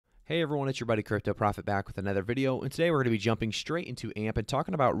Hey everyone, it's your buddy Crypto Profit back with another video, and today we're going to be jumping straight into AMP and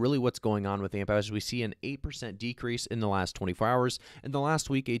talking about really what's going on with AMP as we see an 8% decrease in the last 24 hours, and the last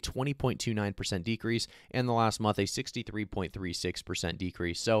week a 20.29% decrease, and the last month a 63.36%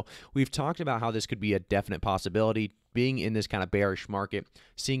 decrease. So we've talked about how this could be a definite possibility, being in this kind of bearish market,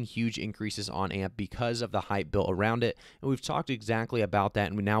 seeing huge increases on AMP because of the hype built around it. And we've talked exactly about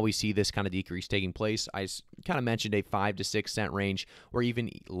that, and now we see this kind of decrease taking place. I kind of mentioned a 5 to 6 cent range or even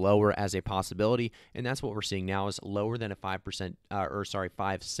lower as a possibility, and that's what we're seeing now is lower than a 5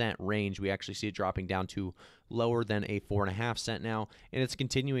 cent range. We actually see it dropping down to lower than a 4.5 cent now, and it's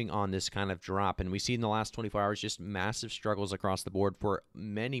continuing on this kind of drop. And we see in the last 24 hours just massive struggles across the board for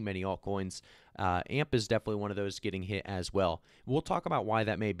many altcoins. AMP is definitely one of those getting hit as well. We'll talk about why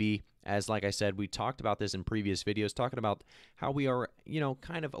that may be, as like I said, we talked about this in previous videos, talking about how we are,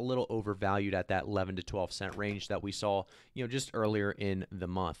 kind of a little overvalued at that 11 to 12 cent range that we saw, just earlier in the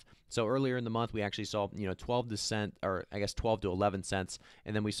month. So earlier in the month, we actually saw, 12 to 11 cents,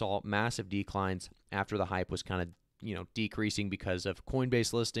 and then we saw massive declines after the hype was kind of decreasing because of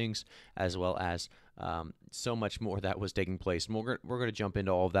Coinbase listings, as well as so much more that was taking place. And we're going to jump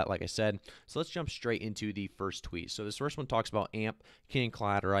into all of that, like I said. So let's jump straight into the first tweet. So this first one talks about AMP can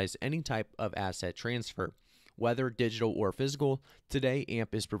collateralize any type of asset transfer, whether digital or physical. Today,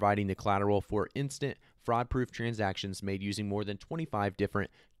 AMP is providing the collateral for instant fraud-proof transactions made using more than 25 different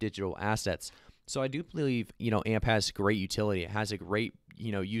digital assets. So I do believe, AMP has great utility. It has a great,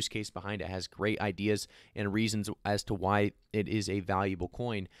 use case behind it. It has great ideas and reasons as to why it is a valuable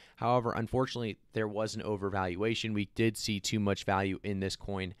coin. However, unfortunately, there was an overvaluation. We did see too much value in this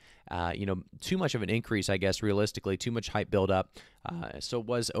coin, too much of an increase, I guess, realistically, too much hype build up. So it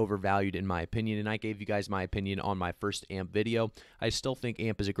was overvalued in my opinion, and I gave you guys my opinion on my first AMP video. I still think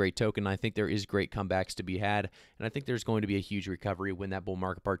AMP is a great token. I think there is great comebacks to be had, and I think there's going to be a huge recovery when that bull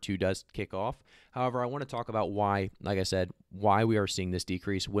market part 2 does kick off. However, I want to talk about why, like I said, why we are seeing this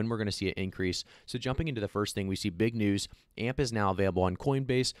decrease, when we're going to see it increase. So jumping into the first thing, we see big news. AMP is now available on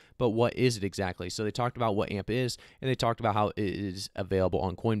Coinbase, but what is it exactly? So they talked about what AMP is, and they talked about how it is available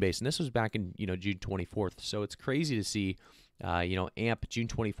on Coinbase, and this was back in June 24th. So it's crazy to see AMP June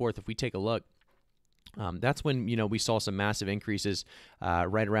 24th. If we take a look, that's when we saw some massive increases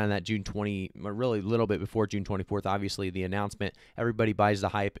right around that June 20, or really a little bit before June 24th. Obviously, the announcement, everybody buys the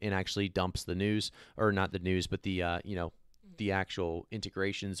hype and actually dumps the news, or not the news, but the the actual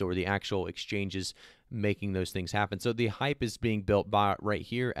integrations or the actual exchanges making those things happen. So the hype is being built by right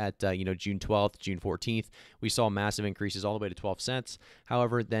here at June 12th, June 14th. We saw massive increases all the way to 12 cents.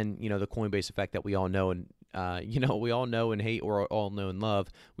 However, then the Coinbase effect that we all know and we all know and hate, or all know and love,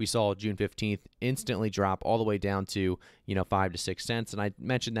 we saw June 15th instantly drop all the way down to 5 to 6 cents, and I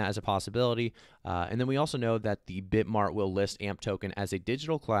mentioned that as a possibility. And then we also know that the Bitmart will list AMP token as a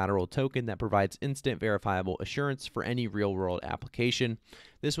digital collateral token that provides instant verifiable assurance for any real-world application.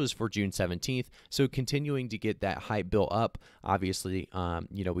 This was for June 17th, so continuing to get that hype built up. Obviously,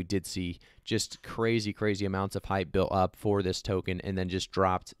 we did see just crazy amounts of hype built up for this token, and then just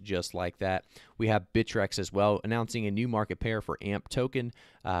dropped just like that. We have Bittrex as well announcing a new market pair for AMP token,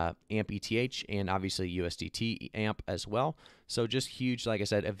 AMP ETH, and obviously USDT AMP as well. So just huge, like I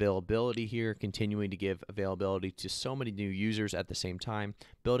said, availability here, continuing to give availability to so many new users at the same time,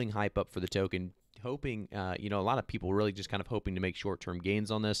 building hype up for the token. Hoping, a lot of people really just kind of hoping to make short-term gains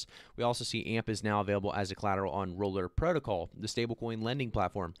on this. We also see AMP is now available as a collateral on Roller Protocol, the stablecoin lending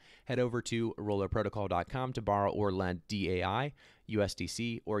platform. Head over to rollerprotocol.com to borrow or lend DAI,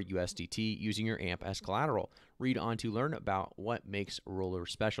 USDC, or USDT using your AMP as collateral. Read on to learn about what makes Roller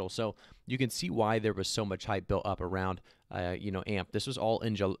special. So you can see why there was so much hype built up around, AMP. This was all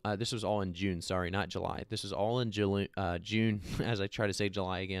in June. Sorry, not July. This was all in June, as I try to say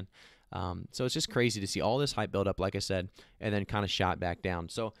July again. So it's just crazy to see all this hype build up, like I said, and then kind of shot back down.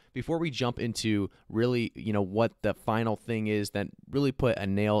 So before we jump into really, what the final thing is that really put a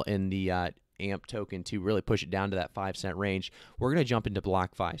nail in the AMP token to really push it down to that 5 cent range, we're going to jump into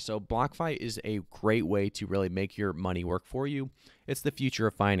BlockFi. So BlockFi is a great way to really make your money work for you. It's the future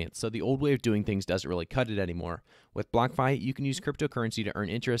of finance. So the old way of doing things doesn't really cut it anymore. With BlockFi, you can use cryptocurrency to earn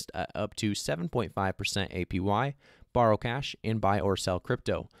interest at up to 7.5% APY, borrow cash, and buy or sell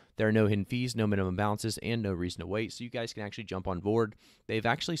crypto. There are no hidden fees, no minimum balances, and no reason to wait, so you guys can actually jump on board. They've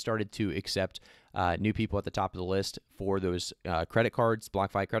actually started to accept new people at the top of the list for those credit cards,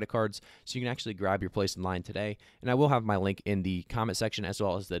 BlockFi credit cards, so you can actually grab your place in line today. And I will have my link in the comment section as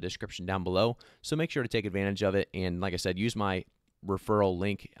well as the description down below, so make sure to take advantage of it. And like I said, use my referral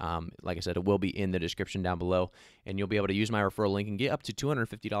link. Like I said, it will be in the description down below, and you'll be able to use my referral link and get up to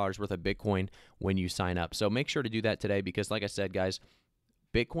 $250 worth of Bitcoin when you sign up. So make sure to do that today, because like I said, guys,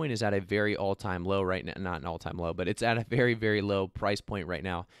 Bitcoin is at a very all-time low right now. Not an all-time low, but it's at a very, very low price point right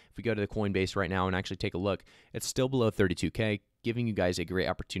now. If we go to the Coinbase right now and actually take a look, it's still below 32K, giving you guys a great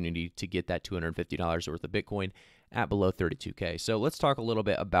opportunity to get that $250 worth of Bitcoin at below 32K. So let's talk a little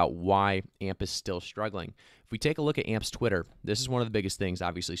bit about why AMP is still struggling. If we take a look at AMP's Twitter, this is one of the biggest things.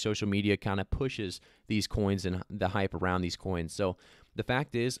 Obviously, social media kind of pushes these coins and the hype around these coins. So the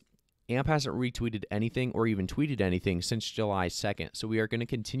fact is, AMP hasn't retweeted anything or even tweeted anything since July 2nd. So we are going to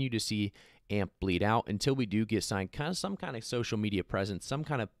continue to see AMP bleed out until we do get some kind of social media presence, some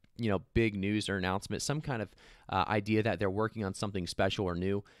kind of big news or announcement, some kind of idea that they're working on something special or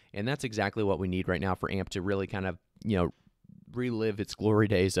new. And that's exactly what we need right now for AMP to really kind of relive its glory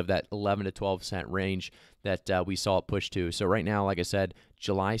days of that 11 to 12 cent range that we saw it push to. So right now, like I said,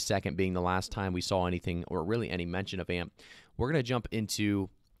 July 2nd being the last time we saw anything or really any mention of AMP. We're going to jump into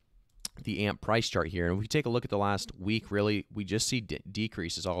the AMP price chart here, and if we take a look at the last week, really, we just see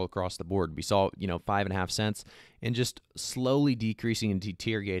decreases all across the board. We saw 5.5 cents and just slowly decreasing and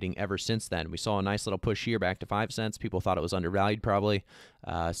deteriorating ever since then. We saw a nice little push here back to 5 cents. People thought it was undervalued, probably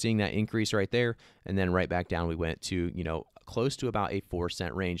seeing that increase right there, and then right back down we went to close to about a 4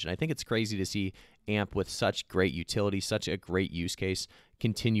 cent range. And I think it's crazy to see AMP with such great utility, such a great use case,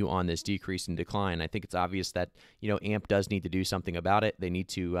 continue on this decrease and decline. I think it's obvious that AMP does need to do something about it. They need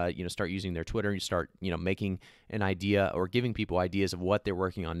to start using their Twitter and start making an idea or giving people ideas of what they're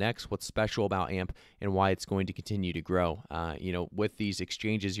working on next, what's special about AMP, and why it's going to continue to grow. With these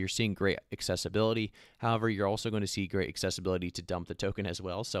exchanges, you're seeing great accessibility. However, you're also going to see great accessibility to dump the token as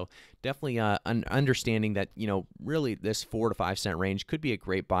well. So definitely understanding that really this 4 to 5 cent range could be a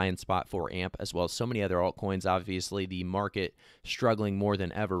great buy-in spot for AMP, as well as so many other altcoins. Obviously, the market struggling more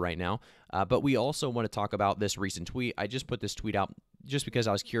than ever right now. But we also want to talk about this recent tweet. I just put this tweet out just because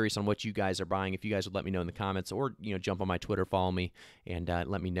I was curious on what you guys are buying. If you guys would let me know in the comments, or jump on my Twitter, follow me, and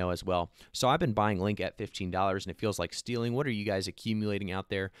let me know as well. So I've been buying Link at $15, and it feels like stealing. What are you guys accumulating out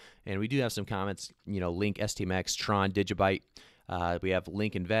there? And we do have some comments. Link, STMX, Tron, Digibyte. We have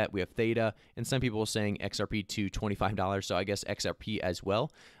Link and Vet, we have Theta, and some people are saying XRP to $25, so I guess XRP as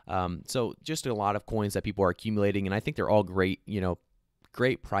well. So just a lot of coins that people are accumulating, and I think they're all great,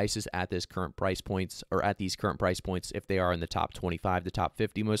 great prices at this current price points, or at these current price points if they are in the top 25, the top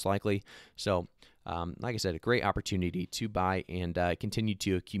 50 most likely. So like I said, a great opportunity to buy and continue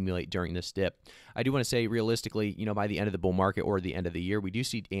to accumulate during this dip. I do want to say realistically, by the end of the bull market or the end of the year, we do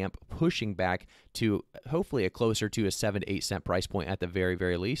see AMP pushing back to hopefully closer to a 7 to 8 cent price point at the very,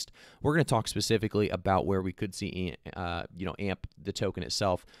 very least. We're going to talk specifically about where we could see AMP, the token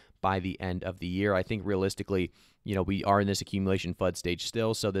itself, by the end of the year. I think realistically, we are in this accumulation FUD stage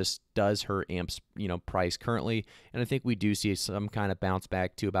still, so this does hurt AMP's, price currently, and I think we do see some kind of bounce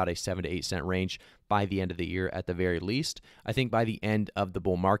back to about a 7 to 8 cent range by the end of the year at the very least. I think by the end of the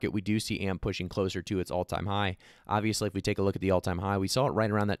bull market, we do see AMP pushing closer to its all-time high. Obviously, if we take a look at the all-time high, we saw it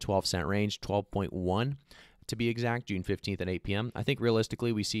right around that 12 cent range, 12.1. to be exact, June 15th at 8 p.m. I think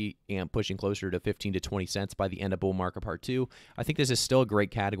realistically we see AMP pushing closer to 15 to 20 cents by the end of bull market part 2. I think this is still a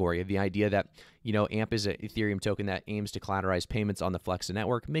great category of the idea that, AMP is an Ethereum token that aims to collateralize payments on the Flexa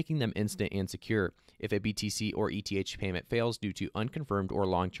network, making them instant and secure. If a BTC or ETH payment fails due to unconfirmed or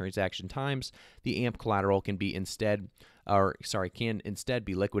long transaction times, the AMP collateral can instead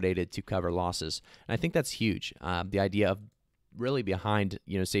be liquidated to cover losses. And I think that's huge. The idea of really behind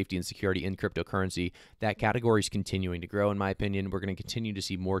safety and security in cryptocurrency, that category is continuing to grow. In my opinion, we're going to continue to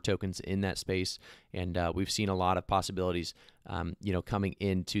see more tokens in that space, and we've seen a lot of possibilities coming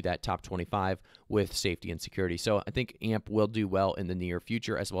into that top 25 with safety and security. So I think AMP will do well in the near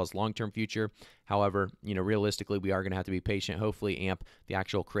future as well as long-term future. However, realistically, we are going to have to be patient. Hopefully AMP, the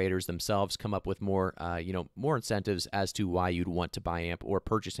actual creators themselves, come up with more more incentives as to why you'd want to buy AMP or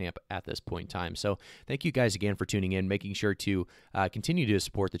purchase AMP at this point in time. So thank you guys again for tuning in, making sure to continue to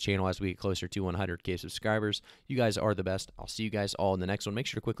support the channel as we get closer to 100K subscribers. You guys are the best. I'll see you guys all in the next one. Make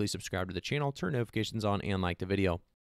sure to quickly subscribe to the channel, turn notifications on, and like the video.